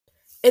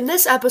In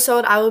this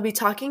episode, I will be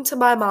talking to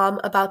my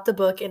mom about the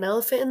book An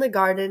Elephant in the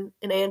Garden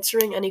and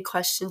answering any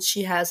questions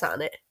she has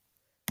on it.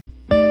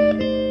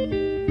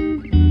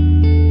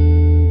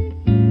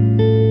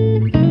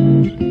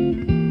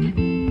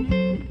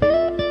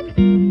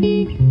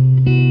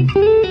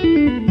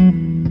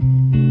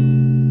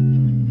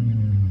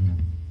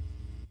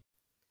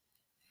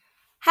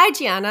 Hi,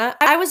 Gianna.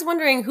 I was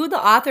wondering who the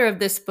author of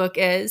this book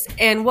is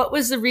and what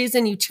was the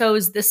reason you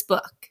chose this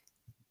book?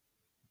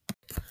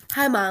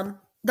 Hi, Mom.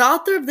 The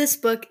author of this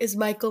book is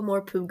Michael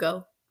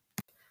Morpurgo.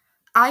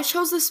 I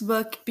chose this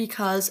book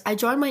because I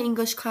joined my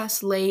English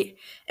class late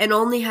and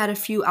only had a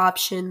few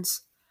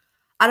options.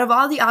 Out of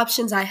all the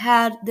options I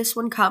had, this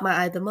one caught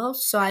my eye the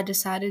most, so I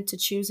decided to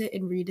choose it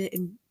and read it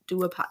and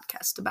do a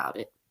podcast about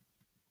it.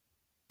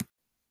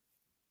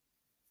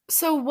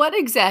 So, what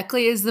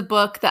exactly is the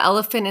book The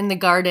Elephant in the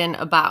Garden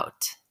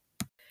about?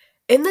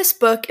 In this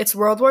book, it's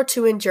World War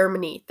II in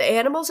Germany. The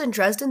animals in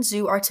Dresden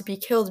Zoo are to be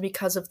killed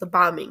because of the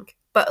bombing,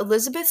 but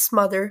Elizabeth's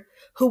mother,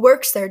 who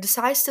works there,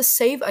 decides to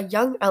save a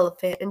young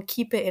elephant and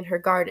keep it in her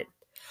garden.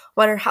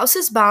 When her house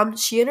is bombed,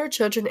 she and her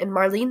children and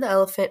Marlene the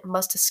elephant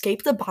must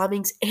escape the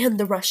bombings and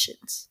the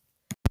Russians.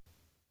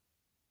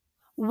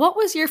 What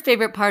was your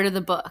favorite part of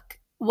the book?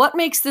 What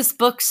makes this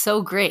book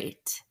so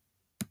great?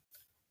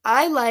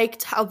 I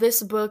liked how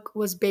this book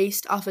was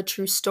based off a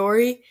true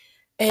story,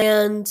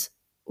 and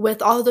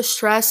with all the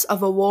stress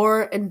of a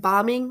war and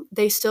bombing,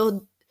 they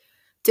still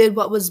did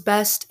what was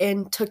best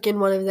and took in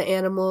one of the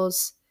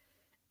animals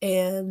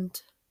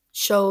and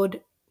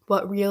showed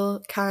what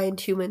real kind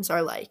humans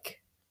are like.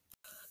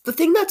 The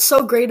thing that's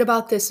so great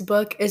about this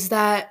book is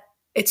that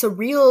it's a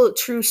real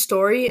true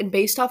story and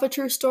based off a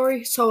true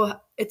story, so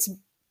it's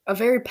a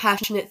very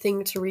passionate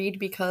thing to read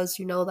because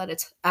you know that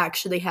it's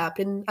actually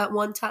happened at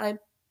one time.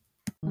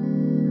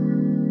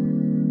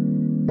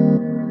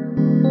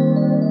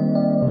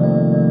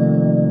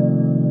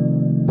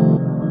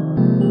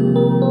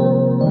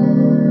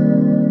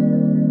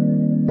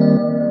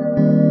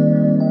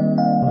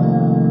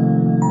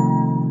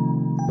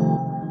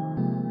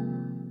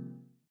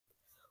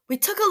 We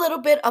took a little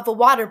bit of a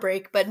water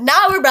break, but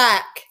now we're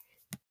back.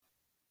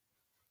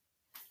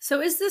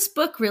 So, is this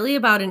book really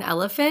about an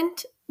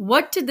elephant?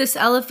 What did this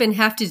elephant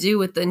have to do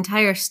with the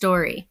entire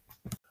story?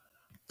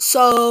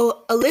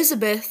 So,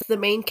 Elizabeth, the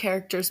main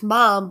character's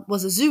mom,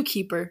 was a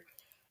zookeeper,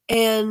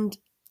 and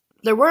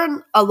there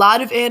weren't a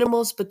lot of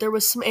animals, but there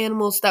was some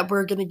animals that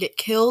were going to get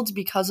killed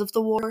because of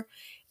the war,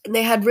 and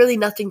they had really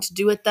nothing to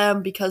do with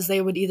them because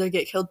they would either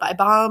get killed by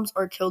bombs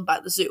or killed by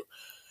the zoo.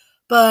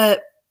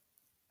 But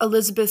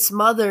Elizabeth's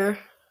mother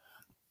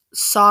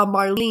saw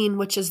Marlene,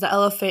 which is the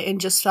elephant, and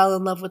just fell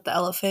in love with the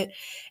elephant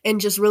and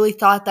just really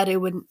thought that it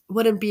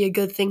wouldn't be a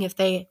good thing if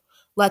they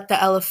let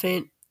the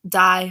elephant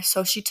die.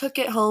 So she took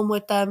it home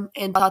with them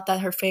and thought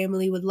that her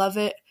family would love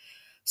it.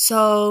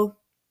 So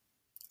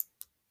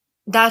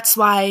that's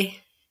why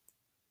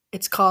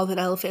it's called An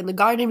Elephant in the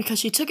Garden, because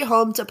she took it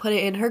home to put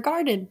it in her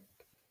garden.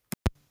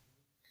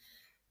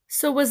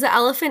 So, was the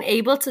elephant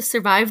able to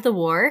survive the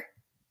war?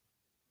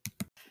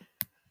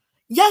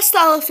 Yes, the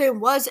elephant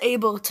was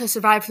able to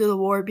survive through the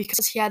war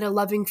because he had a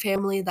loving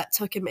family that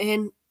took him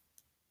in.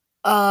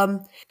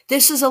 Um,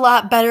 this is a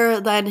lot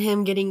better than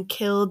him getting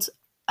killed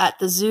at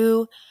the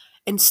zoo.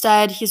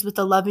 Instead, he's with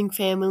a loving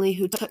family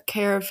who took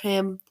care of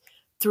him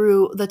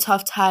through the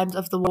tough times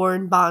of the war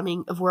and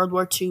bombing of World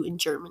War II in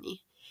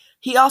Germany.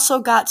 He also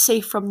got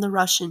safe from the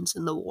Russians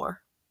in the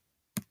war.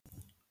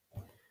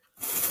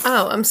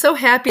 Oh, I'm so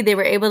happy they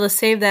were able to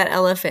save that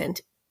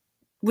elephant.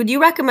 Would you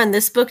recommend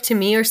this book to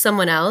me or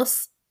someone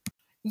else?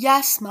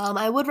 Yes, Mom,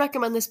 I would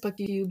recommend this book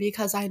to you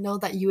because I know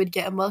that you would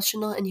get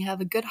emotional and you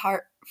have a good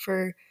heart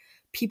for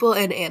people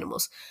and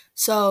animals.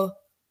 So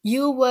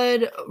you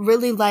would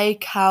really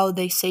like how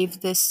they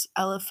saved this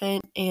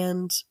elephant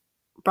and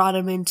brought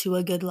him into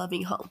a good,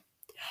 loving home.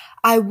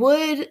 I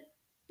would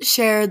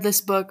share this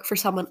book for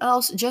someone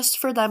else just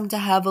for them to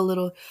have a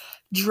little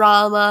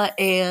drama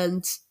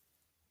and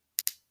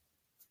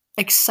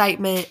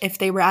excitement if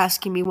they were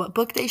asking me what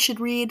book they should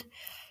read,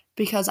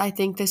 because I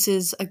think this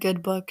is a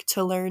good book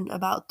to learn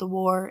about the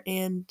war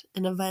and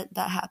an event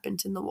that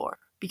happened in the war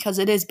because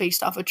it is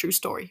based off a true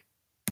story.